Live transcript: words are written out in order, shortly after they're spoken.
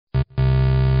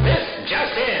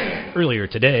Earlier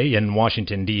today in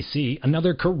Washington, D.C.,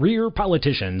 another career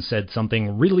politician said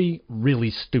something really, really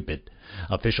stupid.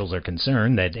 Officials are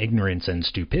concerned that ignorance and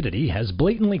stupidity has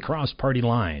blatantly crossed party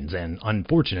lines and,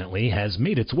 unfortunately, has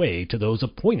made its way to those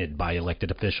appointed by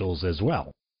elected officials as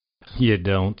well. You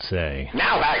don't say.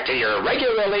 Now back to your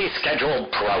regularly scheduled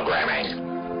programming.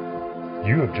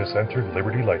 You have just entered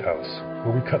Liberty Lighthouse,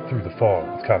 where we cut through the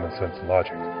fog with common sense and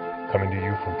logic. Coming to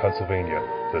you from Pennsylvania,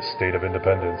 the state of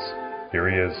independence, here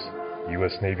he is,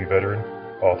 U.S. Navy veteran,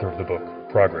 author of the book,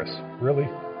 Progress, Really?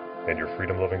 And your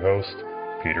freedom-loving host,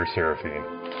 Peter Serafine.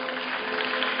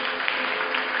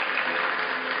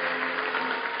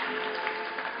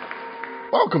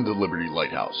 Welcome to Liberty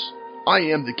Lighthouse. I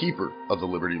am the keeper of the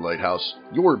Liberty Lighthouse,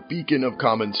 your beacon of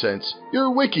common sense,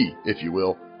 your wiki, if you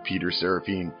will, Peter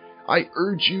Serafine. I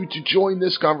urge you to join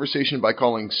this conversation by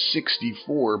calling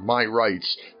 64 My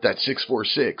Rights, that's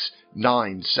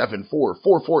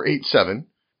 646-974-4487,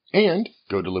 and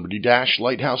go to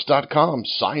liberty-lighthouse.com,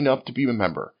 sign up to be a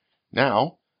member.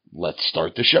 Now, let's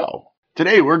start the show.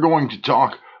 Today we're going to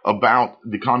talk about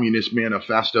the Communist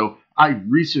Manifesto. I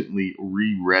recently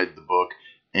reread the book,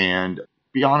 and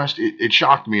be honest, it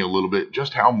shocked me a little bit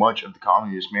just how much of the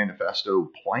Communist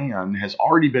Manifesto plan has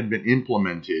already been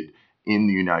implemented in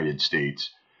the United States.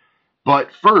 But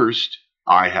first,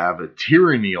 I have a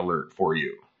tyranny alert for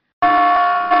you.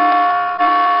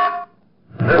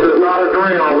 This is not a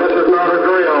drill. This is not a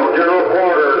drill. General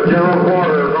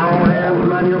quarters. All hands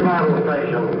man your battle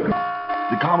station.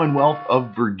 The Commonwealth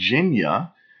of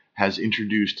Virginia has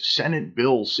introduced Senate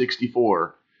Bill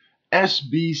 64.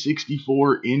 SB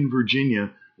 64 in Virginia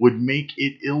would make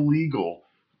it illegal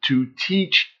to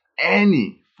teach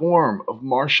any form of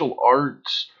martial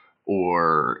arts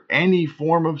or any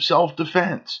form of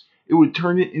self-defense. It would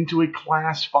turn it into a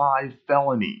Class 5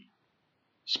 felony.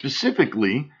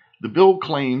 Specifically, the bill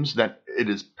claims that it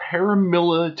is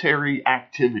paramilitary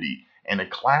activity and a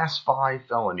Class 5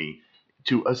 felony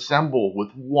to assemble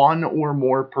with one or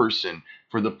more person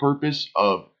for the purpose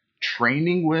of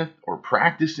training with or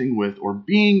practicing with or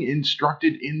being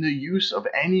instructed in the use of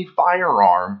any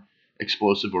firearm,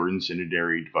 explosive or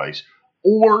incendiary device,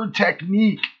 or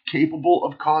technique capable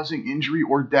of causing injury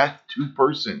or death to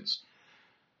persons.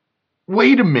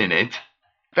 Wait a minute.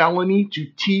 Felony to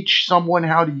teach someone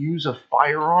how to use a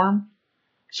firearm?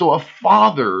 So a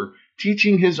father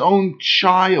teaching his own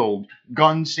child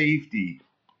gun safety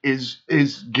is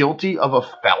guilty of a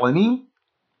felony?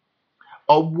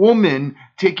 A woman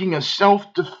taking a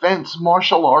self-defense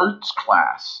martial arts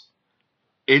class,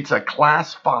 it's a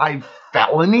Class 5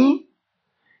 felony?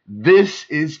 This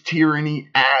is tyranny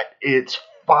at its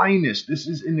finest. This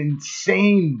is an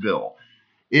insane bill.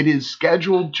 It is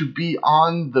scheduled to be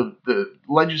on the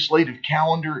legislative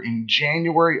calendar in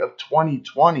January of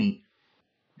 2020.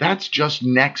 That's just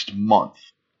next month.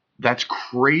 That's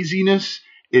craziness.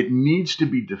 It needs to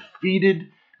be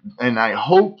defeated. And I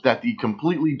hope that the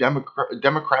completely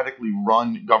democratically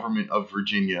run government of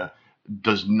Virginia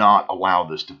does not allow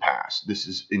this to pass. This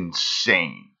is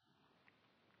insane.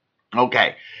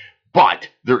 Okay, but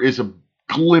there is a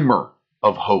glimmer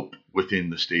of hope within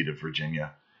the state of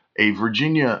Virginia. A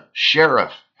Virginia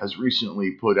sheriff has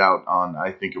recently put out on,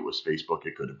 I think it was Facebook,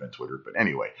 it could have been Twitter, but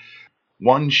anyway,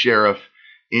 one sheriff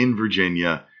in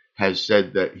Virginia has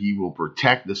said that he will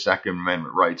protect the Second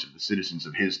Amendment rights of the citizens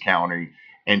of his county,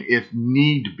 and if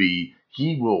need be,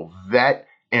 he will vet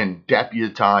and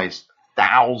deputize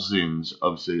thousands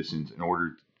of citizens in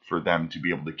order for them to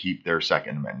be able to keep their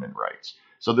Second Amendment rights.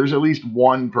 So there's at least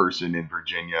one person in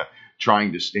Virginia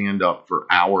trying to stand up for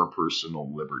our personal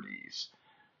liberties.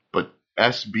 But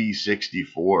SB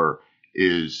 64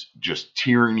 is just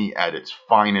tyranny at its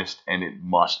finest, and it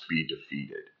must be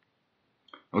defeated.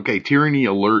 Okay, tyranny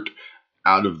alert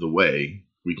out of the way,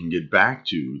 we can get back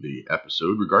to the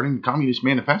episode regarding the Communist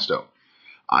Manifesto.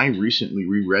 I recently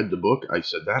reread the book. I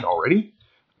said that already.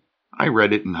 I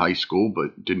read it in high school,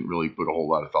 but didn't really put a whole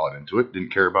lot of thought into it.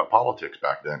 Didn't care about politics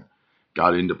back then.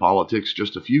 Got into politics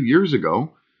just a few years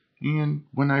ago, and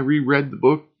when I reread the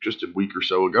book just a week or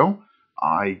so ago,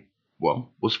 I,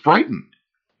 was frightened.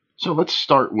 So let's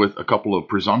start with a couple of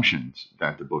presumptions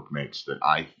that the book makes that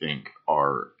I think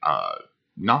are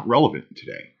not relevant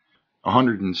today.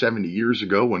 170 years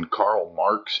ago, when Karl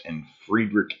Marx and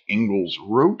Friedrich Engels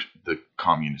wrote the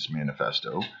Communist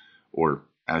Manifesto, or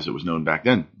as it was known back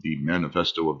then, the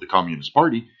Manifesto of the Communist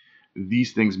Party,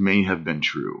 these things may have been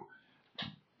true,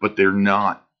 but they're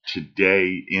not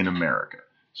today in America.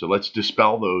 So let's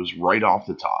dispel those right off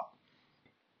the top.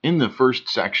 In the first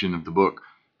section of the book,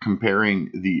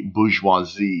 comparing the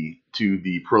bourgeoisie to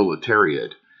the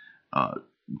proletariat,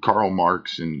 Karl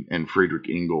Marx and Friedrich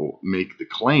Engels make the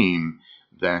claim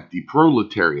that the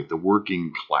proletariat, the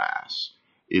working class,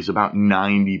 is about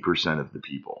 90% of the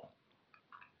people.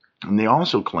 And they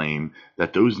also claim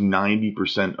that those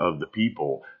 90% of the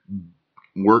people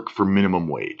work for minimum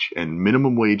wage. And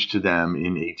minimum wage to them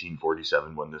in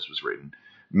 1847, when this was written,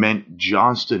 meant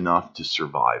just enough to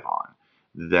survive on.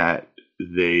 That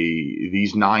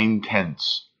these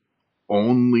 9/10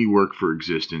 only work for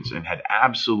existence and had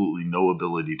absolutely no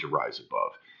ability to rise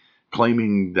above,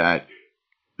 claiming that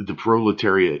the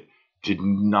proletariat did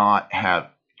not have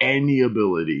any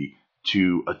ability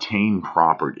to attain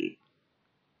property.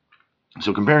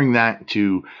 So comparing that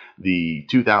to the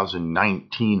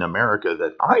 2019 America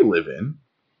that I live in,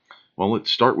 well, let's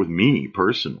start with me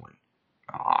personally.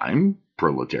 I'm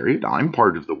proletariat. I'm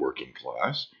part of the working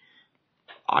class.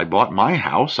 I bought my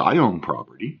house. I own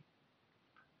property.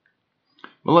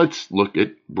 Well, let's look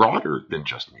at broader than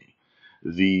just me.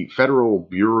 The Federal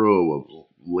Bureau of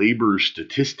Labor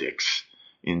Statistics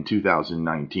in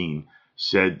 2019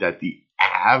 said that the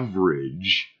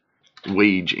average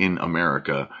wage in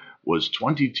America was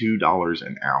 $22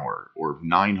 an hour, or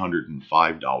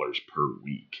 $905 per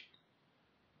week.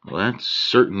 Well, that's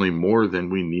certainly more than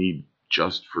we need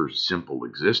just for simple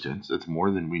existence. That's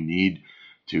more than we need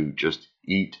to just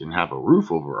eat and have a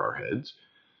roof over our heads.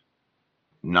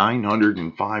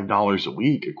 $905 a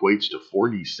week equates to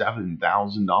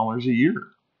 $47,000 a year.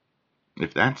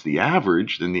 If that's the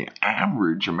average, then the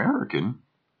average American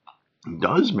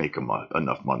does make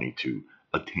enough money to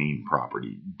attain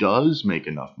property, does make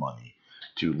enough money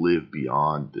to live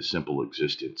beyond the simple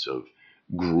existence of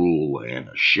gruel and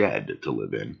a shed to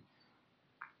live in.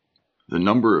 The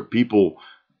number of people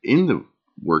in the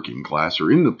working class, or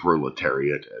in the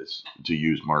proletariat, as to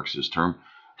use Marx's term,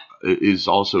 is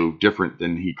also different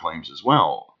than he claims as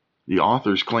well. The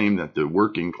authors claim that the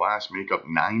working class make up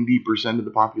 90% of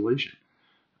the population.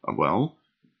 Well,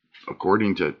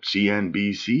 according to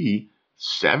CNBC,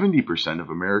 70% of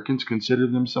Americans consider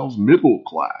themselves middle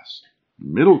class.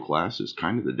 Middle class is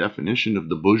kind of the definition of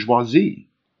the bourgeoisie.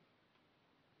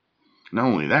 Not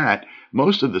only that,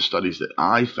 most of the studies that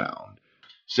I found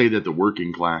say that the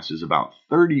working class is about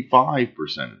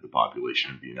 35% of the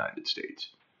population of the United States.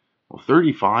 Well,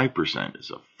 35%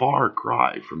 is a far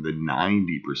cry from the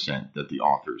 90% that the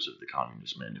authors of the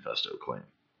Communist Manifesto claim.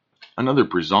 Another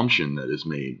presumption that is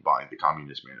made by the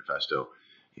Communist Manifesto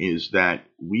is that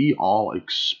we all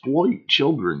exploit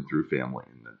children through family,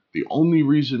 and that the only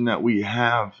reason that we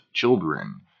have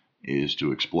children is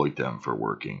to exploit them for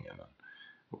working.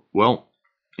 Well,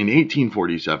 in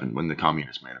 1847, when the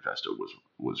Communist Manifesto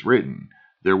was written,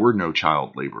 there were no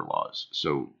child labor laws.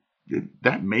 So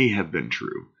that may have been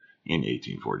true in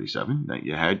 1847, that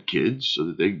you had kids so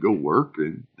that they could go work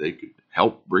and they could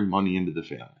help bring money into the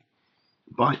family.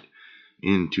 But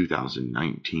in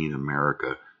 2019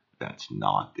 America, that's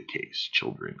not the case.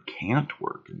 Children can't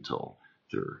work until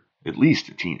they're at least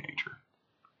a teenager.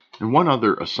 And one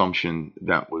other assumption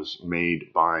that was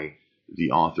made by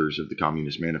the authors of the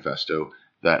Communist Manifesto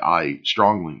that I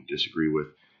strongly disagree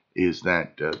with is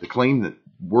that the claim that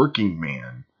working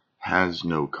man has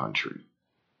no country.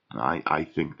 I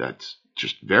think that's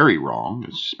just very wrong,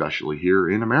 especially here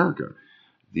in America.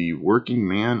 The working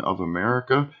man of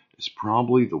America is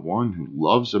probably the one who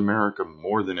loves America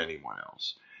more than anyone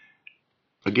else.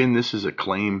 Again, this is a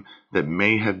claim that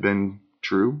may have been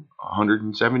true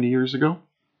 170 years ago.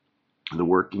 The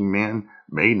working man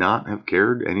may not have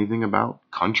cared anything about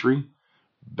country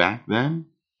back then,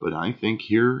 but I think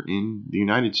here in the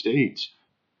United States,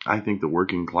 I think the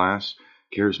working class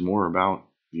cares more about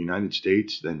the United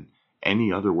States than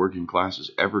any other working class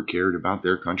has ever cared about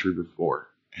their country before,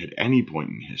 at any point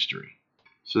in history.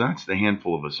 So that's the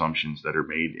handful of assumptions that are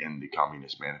made in the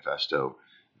Communist Manifesto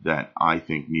that I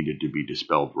think needed to be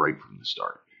dispelled right from the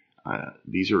start.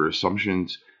 These are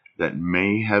assumptions that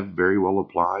may have very well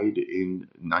applied in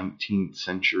 19th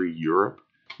century Europe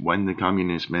when the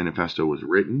Communist Manifesto was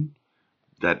written,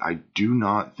 that I do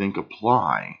not think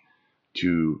apply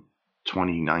to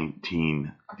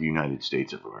 2019, the United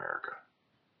States of America.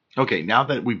 Okay, now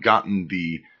that we've gotten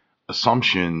the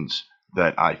assumptions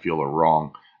that I feel are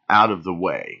wrong out of the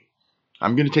way,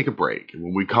 I'm going to take a break. And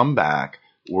when we come back,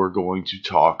 we're going to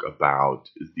talk about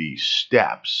the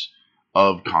steps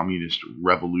of communist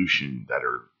revolution that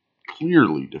are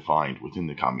clearly defined within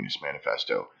the Communist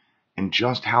Manifesto, and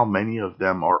just how many of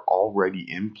them are already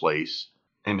in place,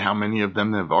 and how many of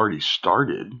them have already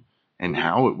started, and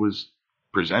how it was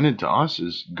presented to us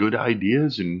as good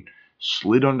ideas and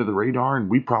slid under the radar, and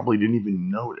we probably didn't even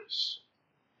notice.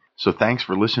 So thanks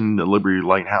for listening to Liberty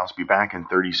Lighthouse. Be back in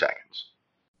 30 seconds.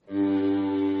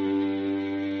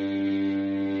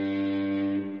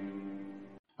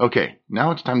 Okay,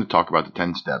 now it's time to talk about the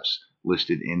 10 steps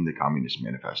listed in the Communist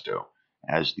Manifesto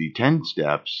as the 10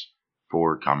 steps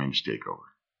for communist takeover.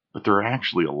 But there are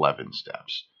actually 11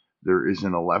 steps. There is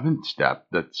an 11th step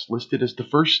that's listed as the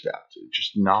first step,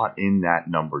 just not in that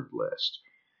numbered list.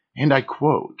 And I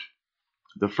quote,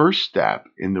 "The first step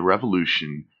in the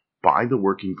revolution by the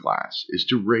working class is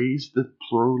to raise the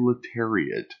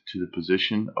proletariat to the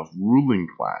position of ruling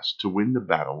class to win the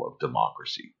battle of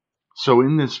democracy." So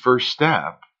in this first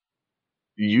step,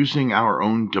 using our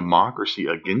own democracy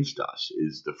against us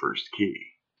is the first key.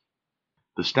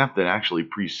 The step that actually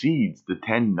precedes the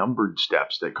 10 numbered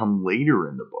steps that come later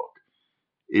in the book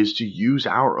is to use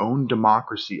our own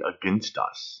democracy against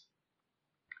us.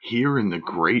 Here in the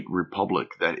great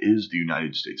republic that is the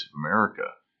United States of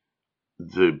America,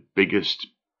 the biggest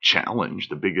challenge,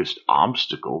 the biggest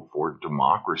obstacle for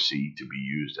democracy to be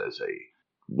used as a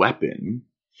weapon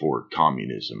for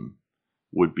communism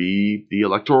would be the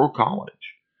Electoral College.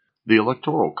 The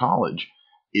Electoral College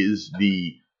is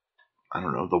the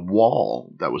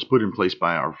wall that was put in place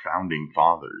by our founding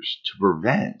fathers to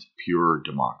prevent pure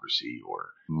democracy, or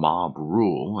mob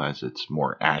rule, as it's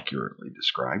more accurately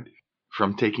described,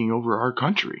 from taking over our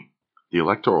country. The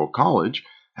Electoral College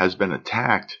has been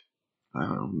attacked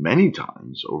many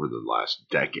times over the last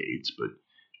decades, but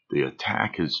the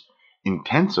attack has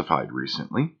intensified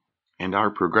recently, and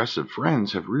our progressive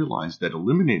friends have realized that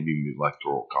eliminating the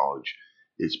Electoral College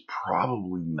is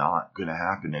probably not going to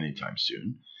happen anytime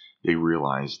soon. They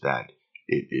realize that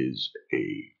it is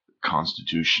a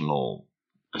constitutional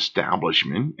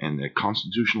establishment, and the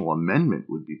constitutional amendment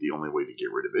would be the only way to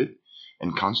get rid of it.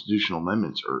 And constitutional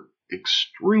amendments are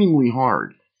extremely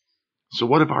hard. So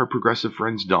what have our progressive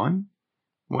friends done?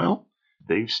 Well,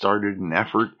 they've started an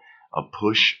effort, a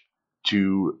push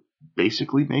to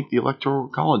basically make the Electoral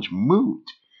College moot.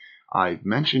 I've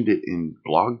mentioned it in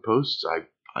blog posts.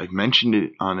 I've mentioned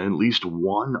it on at least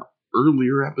one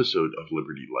earlier episode of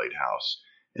Liberty Lighthouse,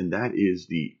 and that is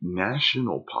the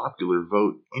National Popular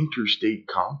Vote Interstate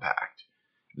Compact.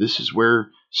 This is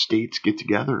where states get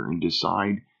together and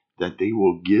decide that they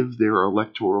will give their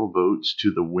electoral votes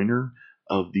to the winner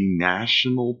of the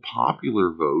national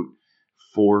popular vote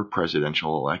for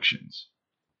presidential elections.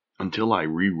 Until I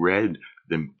reread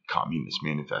the Communist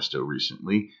Manifesto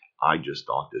recently, I just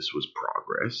thought this was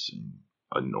progress and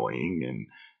annoying and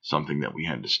something that we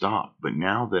had to stop. But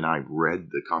now that I've read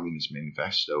the Communist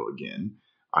Manifesto again,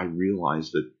 I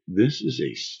realize that this is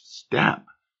a step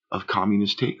of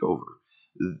communist takeover.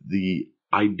 The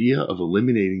idea of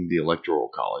eliminating the Electoral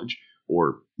College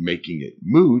or making it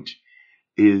moot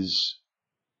is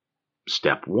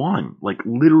step one, like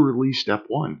literally step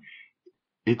one.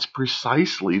 It's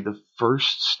precisely the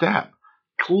first step,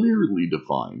 clearly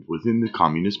defined within the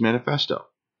Communist Manifesto.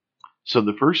 So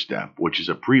the first step, which is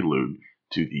a prelude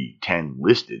to the 10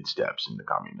 listed steps in the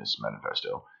Communist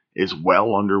Manifesto, is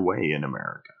well underway in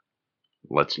America.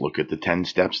 Let's look at the 10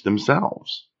 steps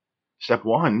themselves. Step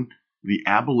 1, the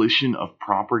abolition of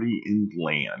property in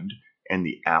land and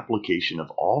the application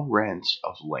of all rents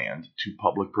of land to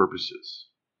public purposes.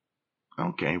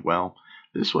 Okay, well,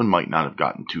 this one might not have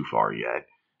gotten too far yet.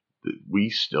 We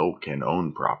still can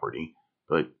own property,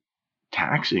 but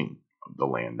taxing the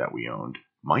land that we owned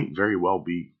might very well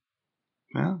be,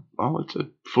 it's a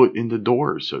foot in the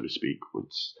door, so to speak.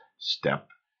 It's step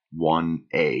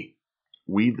 1A.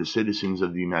 We, the citizens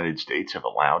of the United States, have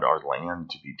allowed our land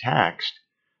to be taxed,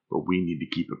 but we need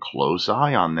to keep a close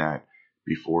eye on that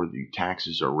before the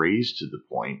taxes are raised to the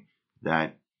point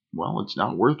that, it's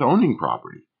not worth owning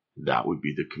property. That would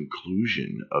be the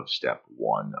conclusion of step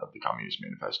 1 of the Communist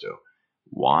Manifesto.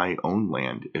 Why own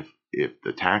land if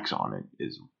the tax on it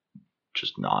is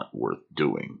just not worth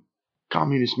doing?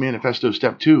 Communist Manifesto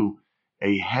step 2,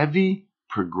 a heavy,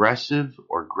 progressive,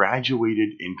 or graduated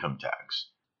income tax.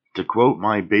 To quote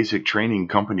my basic training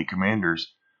company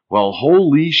commanders, well,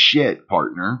 holy shit,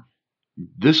 partner,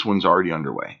 this one's already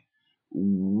underway.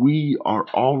 We are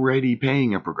already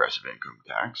paying a progressive income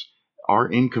tax. Our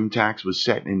income tax was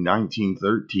set in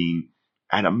 1913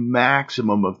 at a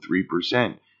maximum of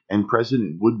 3%, and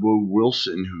President Woodrow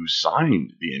Wilson, who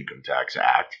signed the Income Tax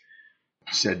Act,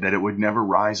 said that it would never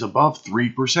rise above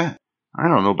 3%. I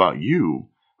don't know about you,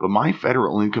 but my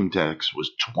federal income tax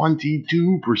was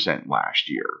 22% last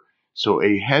year. So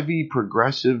a heavy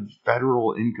progressive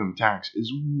federal income tax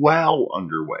is well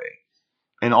underway.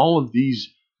 And all of these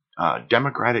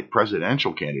Democratic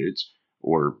presidential candidates,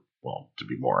 or, to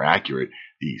be more accurate,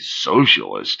 the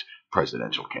socialist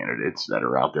presidential candidates that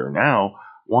are out there now,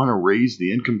 want to raise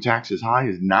the income tax as high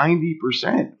as 90%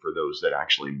 for those that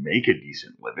actually make a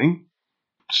decent living.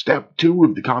 Step 2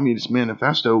 of the Communist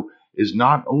Manifesto is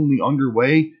not only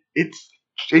underway, it's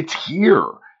here.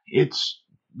 It's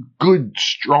good,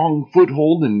 strong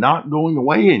foothold and not going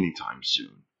away anytime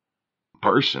soon.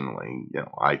 Personally,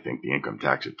 I think the income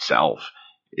tax itself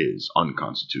is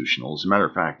unconstitutional. As a matter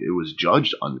of fact, it was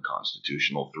judged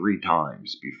unconstitutional 3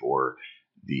 times before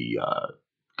the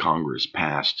Congress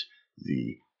passed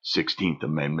the 16th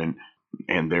Amendment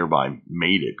and thereby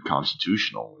made it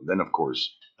constitutional. And then, of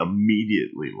course,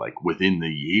 immediately, like within the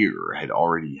year, had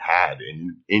already had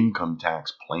an income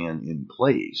tax plan in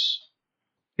place.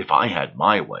 If I had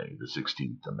my way, the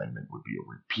 16th Amendment would be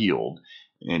repealed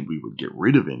and we would get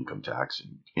rid of income tax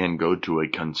and go to a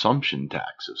consumption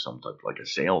tax of some type, like a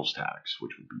sales tax,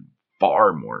 which would be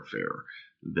far more fair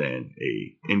than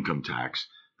a income tax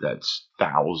that's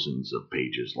thousands of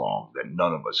pages long that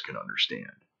none of us can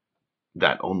understand,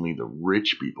 that only the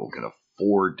rich people can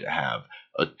afford to have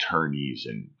attorneys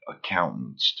and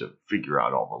accountants to figure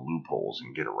out all the loopholes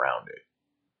and get around it.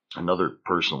 Another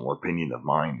personal opinion of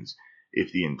mine is,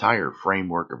 if the entire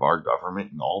framework of our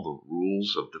government and all the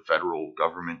rules of the federal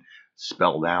government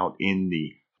spelled out in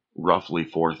the roughly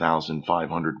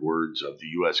 4,500 words of the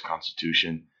U.S.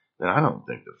 Constitution, then I don't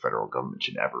think the federal government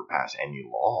should ever pass any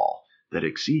law that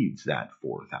exceeds that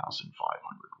 4,500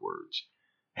 words.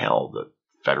 Hell, the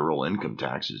federal income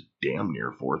tax is damn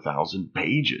near 4,000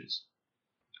 pages.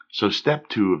 So step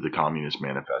 2 of the Communist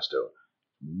Manifesto,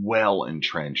 well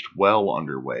entrenched, well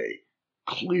underway,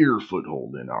 clear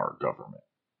foothold in our government.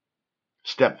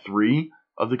 Step 3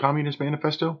 of the Communist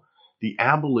Manifesto, the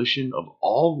abolition of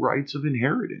all rights of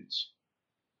inheritance.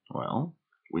 Well,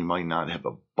 we might not have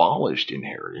abolished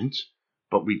inheritance,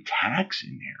 but we tax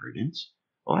inheritance.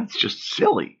 Well, that's just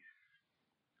silly.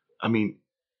 I mean,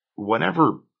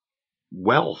 whatever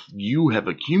wealth you have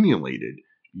accumulated,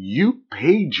 you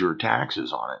paid your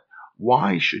taxes on it.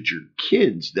 Why should your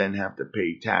kids then have to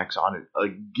pay tax on it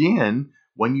again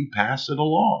when you pass it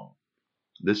along?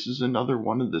 This is another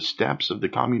one of the steps of the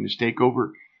communist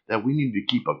takeover that we need to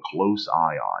keep a close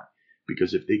eye on,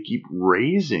 because if they keep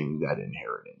raising that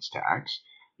inheritance tax,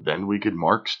 then we could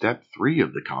mark step 3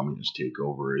 of the communist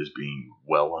takeover as being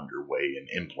well underway and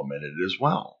implemented as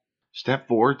well. Step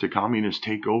 4 to communist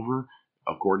takeover,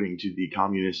 according to the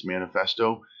Communist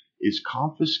Manifesto, is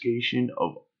confiscation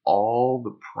of all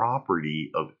the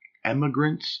property of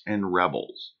emigrants and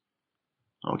rebels.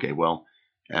 Okay, well,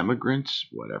 emigrants,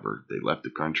 whatever, they left the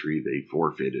country, they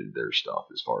forfeited their stuff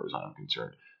as far as I'm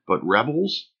concerned. But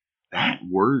rebels, that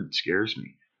word scares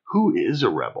me. Who is a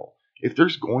rebel? If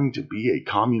there's going to be a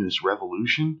communist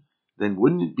revolution, then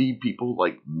wouldn't it be people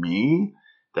like me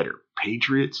that are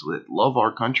patriots, that love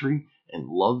our country and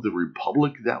love the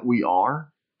republic that we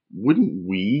are? Wouldn't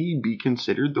we be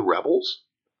considered the rebels?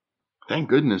 Thank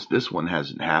goodness this one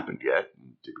hasn't happened yet.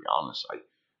 To be honest, I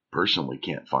personally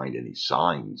can't find any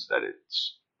signs that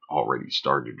it's already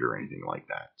started or anything like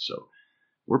that. So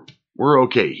we're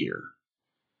okay here.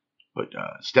 But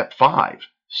step 5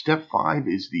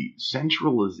 is the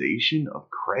centralization of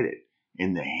credit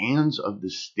in the hands of the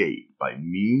state by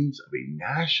means of a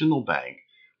national bank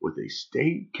with a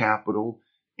state capital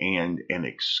and an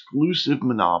exclusive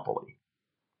monopoly.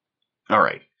 All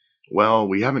right. Well,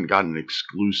 we haven't got an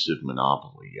exclusive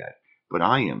monopoly yet, but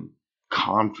I am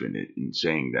confident in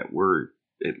saying that we're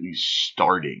at least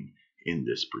starting in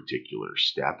this particular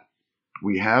step.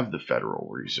 We have the Federal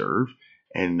Reserve,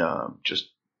 and I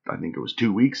think it was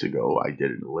 2 weeks ago, I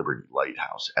did a Liberty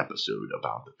Lighthouse episode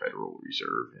about the Federal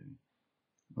Reserve, and,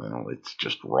 well, it's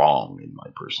just wrong in my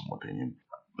personal opinion.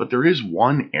 But there is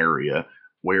one area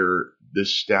where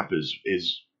this step is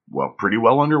pretty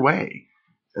well underway.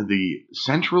 The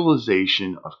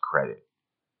centralization of credit.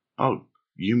 Oh,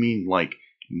 you mean like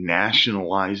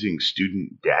nationalizing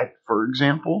student debt, for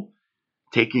example?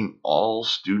 Taking all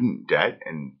student debt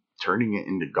and turning it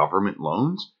into government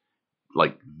loans?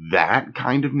 Like that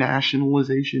kind of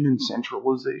nationalization and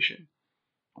centralization?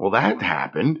 Well, that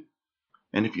happened.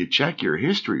 And if you check your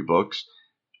history books,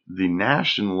 the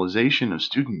nationalization of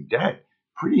student debt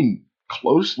pretty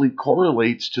closely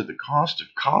correlates to the cost of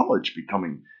college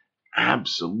becoming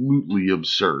absolutely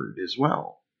absurd as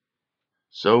well.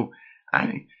 So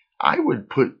I would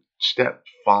put step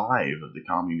 5 of the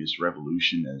communist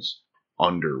revolution as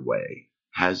underway.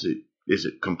 Is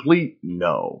it complete?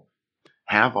 No.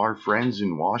 Have our friends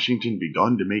in Washington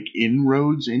begun to make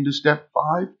inroads into step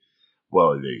 5?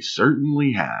 Well, they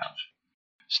certainly have.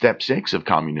 Step 6 of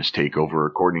communist takeover,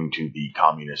 according to the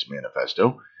Communist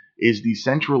Manifesto, is the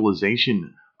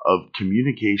centralization of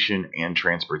communication and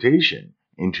transportation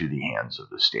into the hands of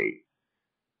the state.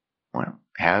 Well,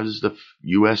 has the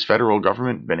U.S. federal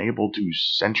government been able to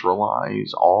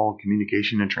centralize all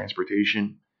communication and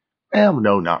transportation?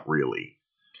 No, not really.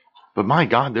 But my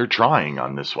God, they're trying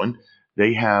on this one.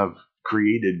 They have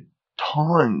created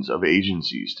tons of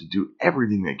agencies to do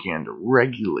everything they can to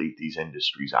regulate these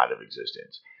industries out of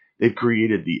existence. They've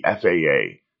created the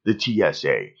FAA, the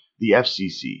TSA, the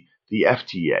FCC, the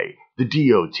FTA, the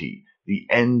DOT, the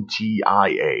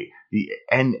NTIA, the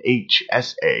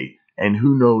NHSA, and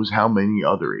who knows how many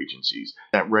other agencies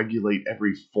that regulate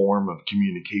every form of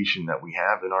communication that we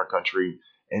have in our country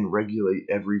and regulate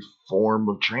every form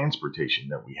of transportation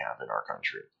that we have in our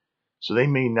country. So they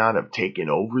may not have taken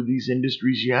over these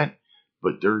industries yet,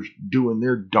 but they're doing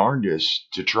their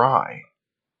darndest to try.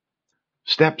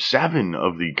 Step 7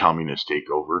 of the communist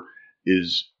takeover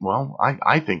is, well,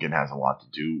 I think it has a lot to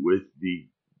do with the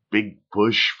big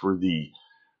push for the,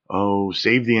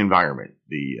 save the environment,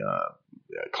 the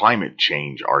climate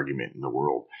change argument in the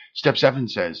world. Step 7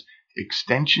 says,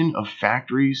 extension of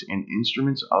factories and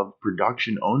instruments of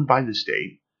production owned by the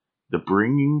state, the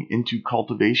bringing into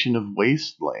cultivation of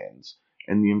wastelands,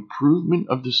 and the improvement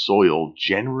of the soil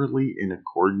generally in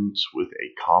accordance with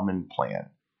a common plan.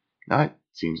 Now, that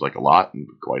seems like a lot, and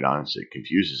quite honestly, it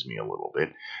confuses me a little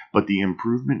bit, but the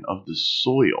improvement of the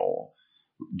soil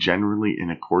generally in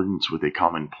accordance with a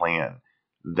common plan,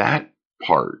 that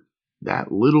part,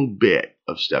 that little bit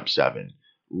of step 7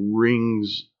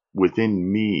 rings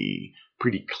within me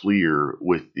pretty clear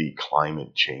with the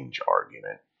climate change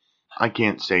argument. I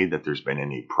can't say that there's been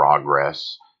any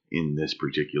progress in this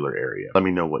particular area. Let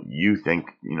me know what you think.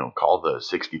 Call the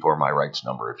 64 My Rights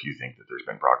number if you think that there's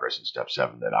been progress in step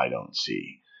 7 that I don't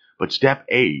see. But step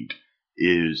 8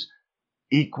 is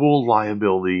equal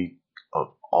liability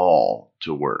of all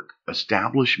to work.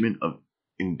 Establishment of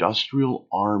industrial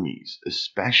armies,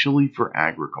 especially for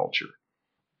agriculture.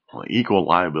 Well, equal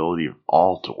liability of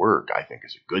all to work, I think,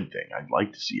 is a good thing. I'd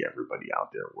like to see everybody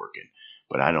out there working,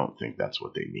 but I don't think that's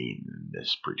what they mean in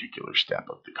this particular step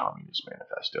of the Communist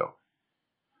Manifesto.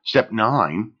 Step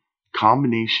 9,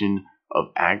 combination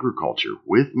of agriculture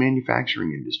with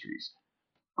manufacturing industries.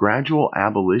 Gradual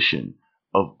abolition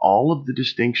of all of the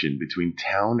distinction between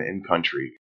town and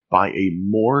country by a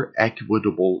more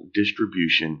equitable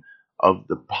distribution of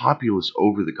the populace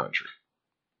over the country.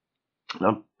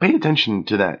 Now, pay attention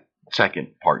to that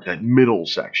second part, that middle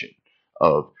section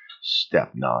of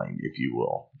step 9, if you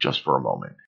will, just for a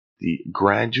moment. The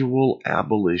gradual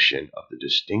abolition of the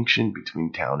distinction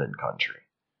between town and country.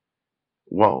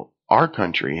 Well, our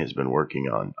country has been working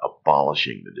on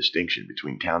abolishing the distinction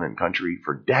between town and country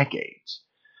for decades.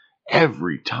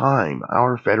 Every time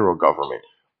our federal government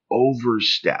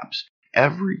oversteps,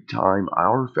 every time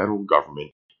our federal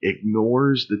government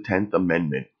ignores the 10th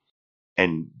Amendment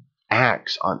and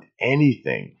acts on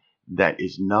anything that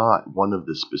is not one of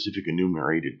the specific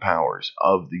enumerated powers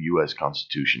of the U.S.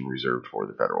 Constitution reserved for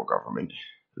the federal government,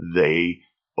 they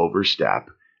overstep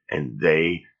and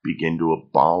they begin to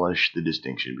abolish the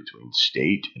distinction between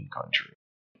state and country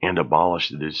and abolish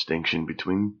the distinction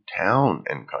between town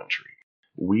and country.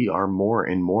 We are more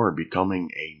and more becoming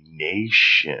a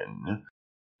nation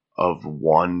of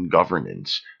one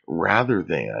governance rather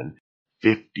than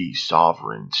 50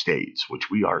 sovereign states, which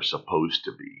we are supposed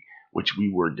to be, which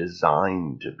we were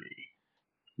designed to be.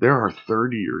 There are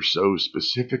 30 or so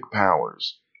specific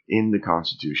powers in the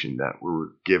Constitution that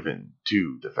were given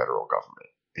to the federal government,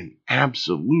 and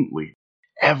absolutely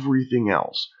everything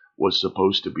else was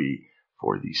supposed to be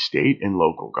for the state and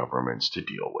local governments to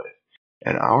deal with.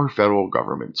 And our federal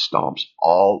government stomps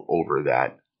all over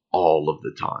that all of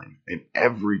the time. And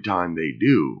every time they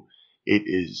do, it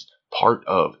is part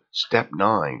of step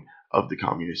 9 of the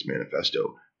Communist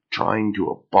Manifesto, trying to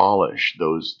abolish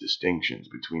those distinctions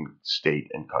between state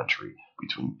and country,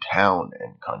 between town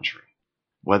and country.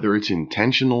 Whether it's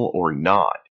intentional or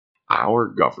not, our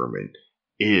government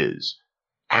is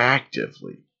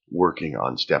actively working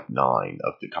on step 9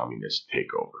 of the communist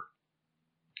takeover.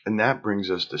 And that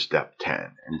brings us to step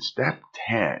 10. And step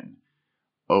 10,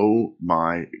 oh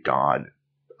my God,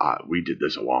 we did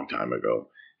this a long time ago,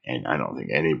 and I don't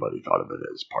think anybody thought of it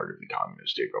as part of the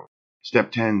communist takeover.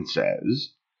 Step 10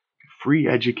 says, free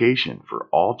education for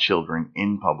all children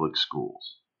in public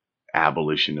schools,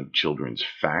 abolition of children's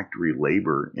factory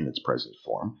labor in its present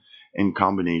form, and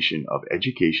combination of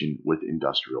education with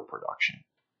industrial production.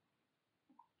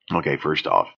 Okay, first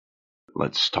off,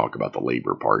 let's talk about the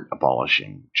labor part,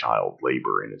 abolishing child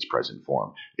labor in its present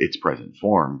form. Its present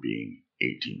form being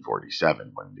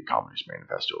 1847, when the Communist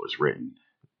Manifesto was written.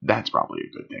 That's probably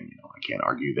a good thing, I can't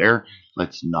argue there.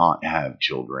 Let's not have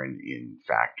children in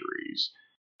factories.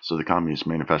 So the Communist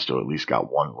Manifesto at least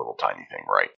got one little tiny thing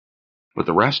right. But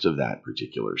the rest of that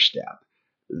particular step,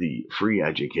 the free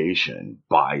education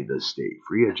by the state,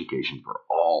 free education for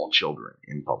all children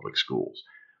in public schools.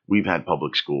 We've had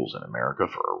public schools in America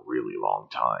for a really long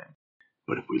time.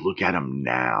 But if we look at them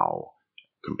now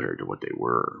compared to what they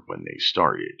were when they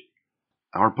started,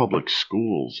 our public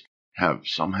schools have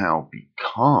somehow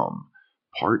become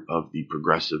part of the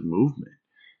progressive movement.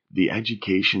 The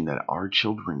education that our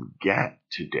children get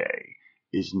today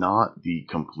is not the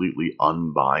completely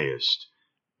unbiased,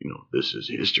 this is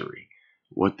history.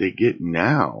 What they get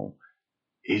now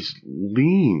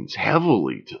leans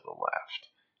heavily to the left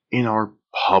in our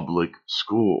public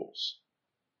schools.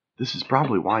 This is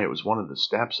probably why it was one of the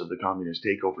steps of the communist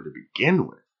takeover to begin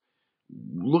with.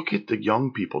 Look at the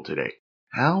young people today.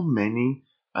 How many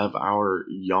of our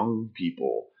young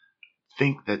people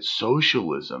think that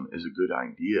socialism is a good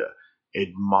idea,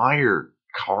 admire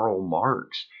Karl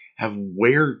Marx,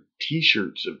 wear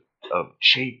t-shirts of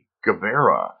Che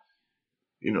Guevara?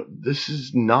 This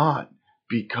is not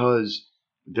because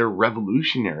they're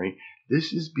revolutionary.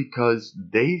 This is because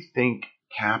they think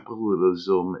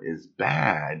capitalism is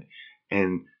bad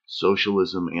and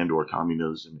socialism and or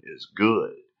communism is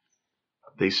good.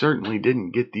 They certainly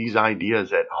didn't get these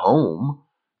ideas at home.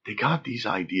 They got these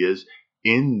ideas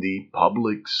in the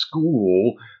public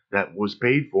school that was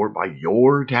paid for by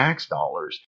your tax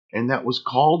dollars and that was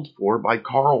called for by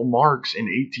Karl Marx in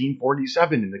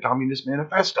 1847 in the Communist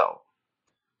Manifesto.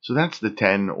 So that's the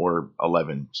 10 or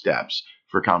 11 steps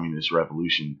for communist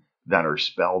revolution that are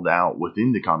spelled out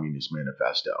within the Communist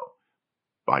Manifesto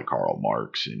by Karl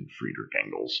Marx and Friedrich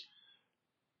Engels.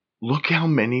 Look how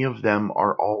many of them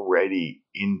are already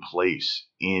in place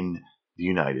in the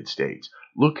United States.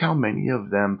 Look how many of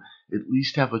them at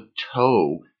least have a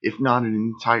toe, if not an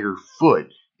entire foot,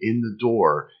 in the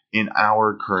door in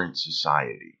our current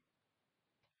society.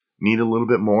 Need a little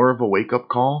bit more of a wake-up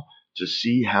call to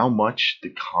see how much the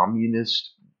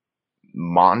communist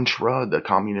mantra, the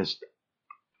communist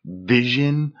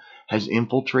vision has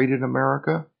infiltrated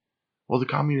America? Well, the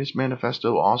Communist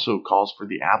Manifesto also calls for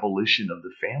the abolition of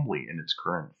the family in its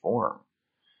current form.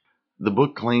 The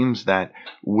book claims that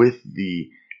with the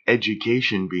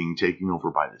education being taken over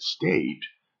by the state,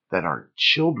 that our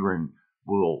children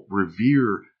will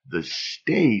revere the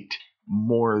state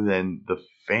more than the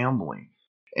family.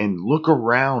 And look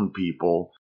around,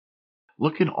 people.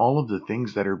 Look at all of the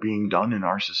things that are being done in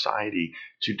our society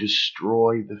to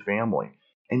destroy the family.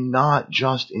 And not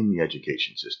just in the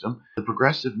education system. The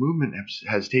progressive movement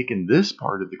has taken this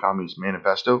part of the Communist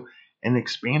Manifesto and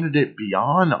expanded it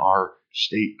beyond our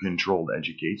state-controlled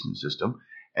education system.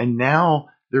 And now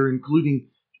they're including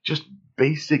just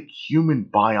basic human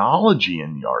biology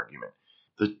in the argument.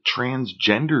 The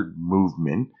transgendered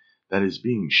movement that is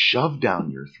being shoved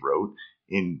down your throat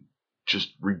in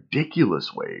just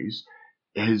ridiculous ways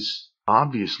has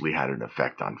obviously had an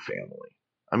effect on family.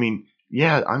 I mean,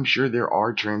 yeah, I'm sure there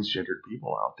are transgendered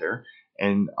people out there,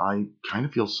 and I kind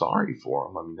of feel sorry for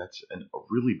them. I mean, that's a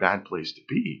really bad place to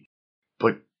be.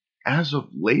 But as of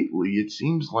lately, it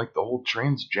seems like the whole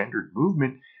transgendered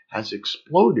movement has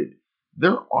exploded.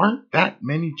 There aren't that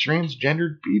many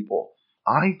transgendered people.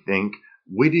 I think,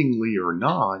 wittingly or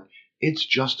not, it's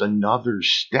just another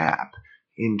step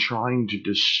in trying to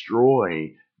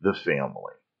destroy the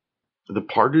family. The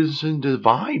partisan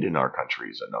divide in our country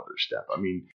is another step. I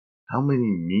mean, how many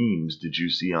memes did you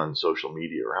see on social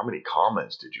media, or how many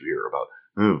comments did you hear about,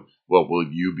 well, will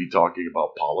you be talking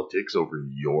about politics over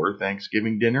your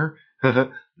Thanksgiving dinner?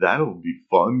 That'll be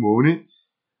fun, won't it?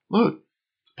 Look,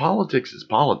 politics is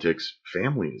politics,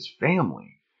 family is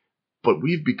family. But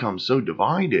we've become so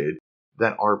divided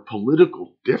that our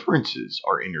political differences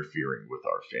are interfering with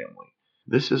our family.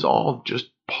 This is all just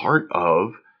part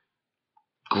of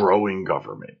growing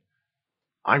government.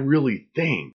 I really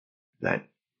think that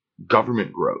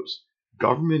government grows.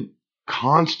 Government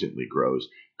constantly grows.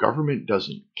 Government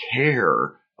doesn't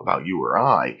care about you or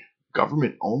I.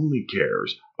 Government only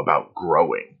cares about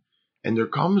growing. And there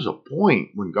comes a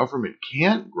point when government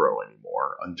can't grow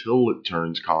anymore until it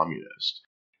turns communist.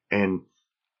 And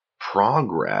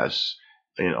progress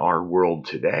in our world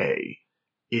today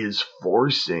is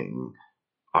forcing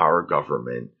our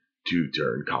government to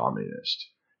turn communist.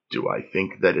 Do I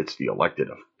think that it's the elected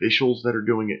officials that are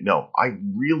doing it? No, I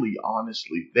really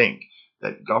honestly think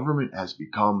that government has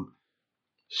become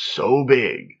so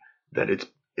big that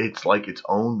it's like its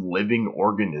own living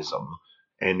organism,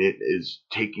 and it is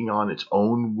taking on its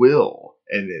own will,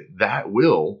 and that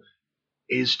will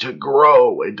is to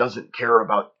grow. It doesn't care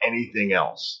about anything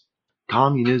else.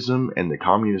 Communism and the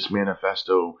Communist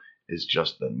Manifesto is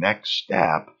just the next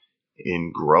step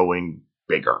in growing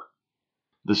bigger.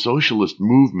 The socialist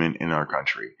movement in our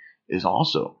country is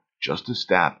also just a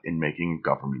step in making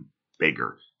government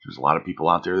bigger. There's a lot of people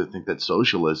out there that think that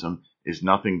socialism is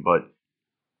nothing but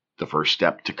the first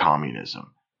step to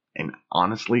communism. And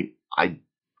honestly, I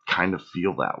kind of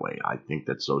feel that way. I think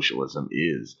that socialism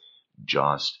is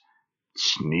just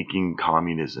sneaking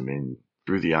communism in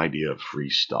through the idea of free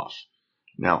stuff.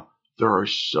 Now, there are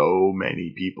so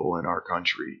many people in our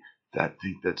country that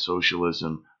think that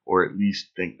socialism, or at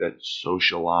least think that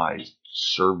socialized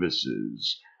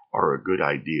services, are a good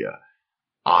idea.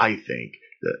 I think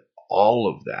that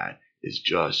all of that is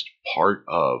just part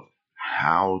of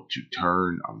how to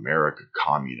turn America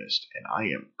communist, and I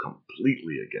am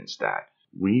completely against that.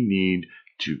 We need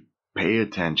to pay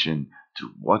attention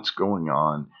to what's going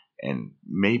on, and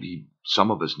maybe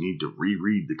some of us need to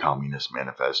reread the Communist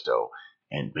Manifesto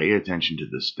and pay attention to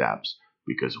the steps,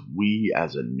 because we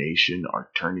as a nation are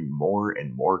turning more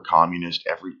and more communist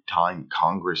every time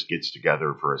Congress gets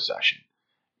together for a session,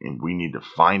 and we need to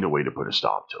find a way to put a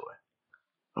stop to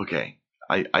it. Okay,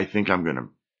 I think I'm going to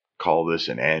call this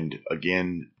an end.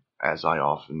 Again, as I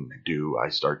often do, I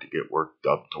start to get worked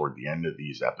up toward the end of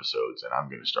these episodes, and I'm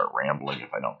going to start rambling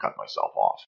if I don't cut myself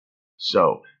off.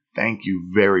 So, thank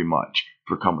you very much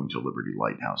for coming to Liberty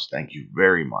Lighthouse. Thank you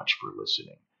very much for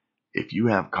listening. If you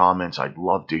have comments, I'd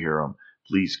love to hear them.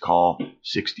 Please call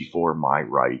 64 My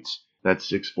Rights. That's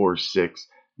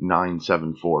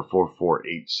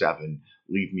 646-974-4487.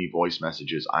 Leave me voice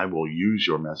messages. I will use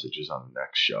your messages on the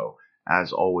next show.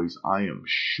 As always, I am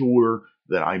sure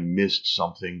that I missed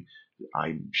something.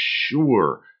 I'm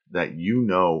sure that you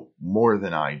know more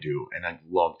than I do, and I'd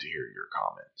love to hear your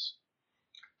comments.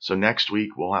 So next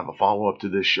week, we'll have a follow-up to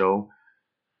this show.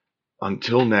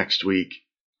 Until next week,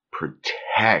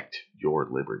 protect your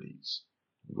liberties.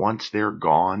 Once they're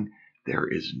gone, there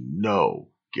is no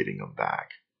getting them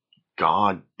back.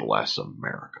 God bless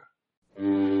America.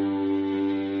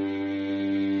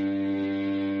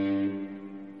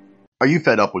 Are you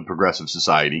fed up with progressive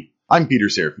society? I'm Peter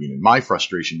Serafine, and my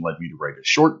frustration led me to write a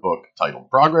short book titled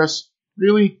Progress?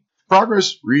 Really?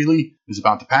 Progress, really, is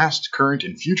about the past, current,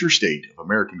 and future state of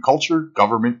American culture,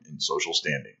 government, and social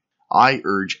standing. I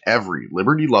urge every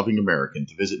liberty-loving American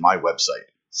to visit my website,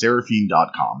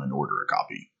 Serafine.com, and order a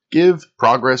copy. Give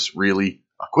Progress, Really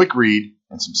a quick read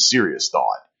and some serious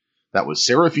thought. That was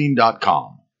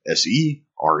Serafine.com,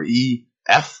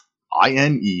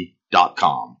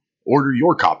 Serefine.com. Order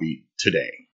your copy today.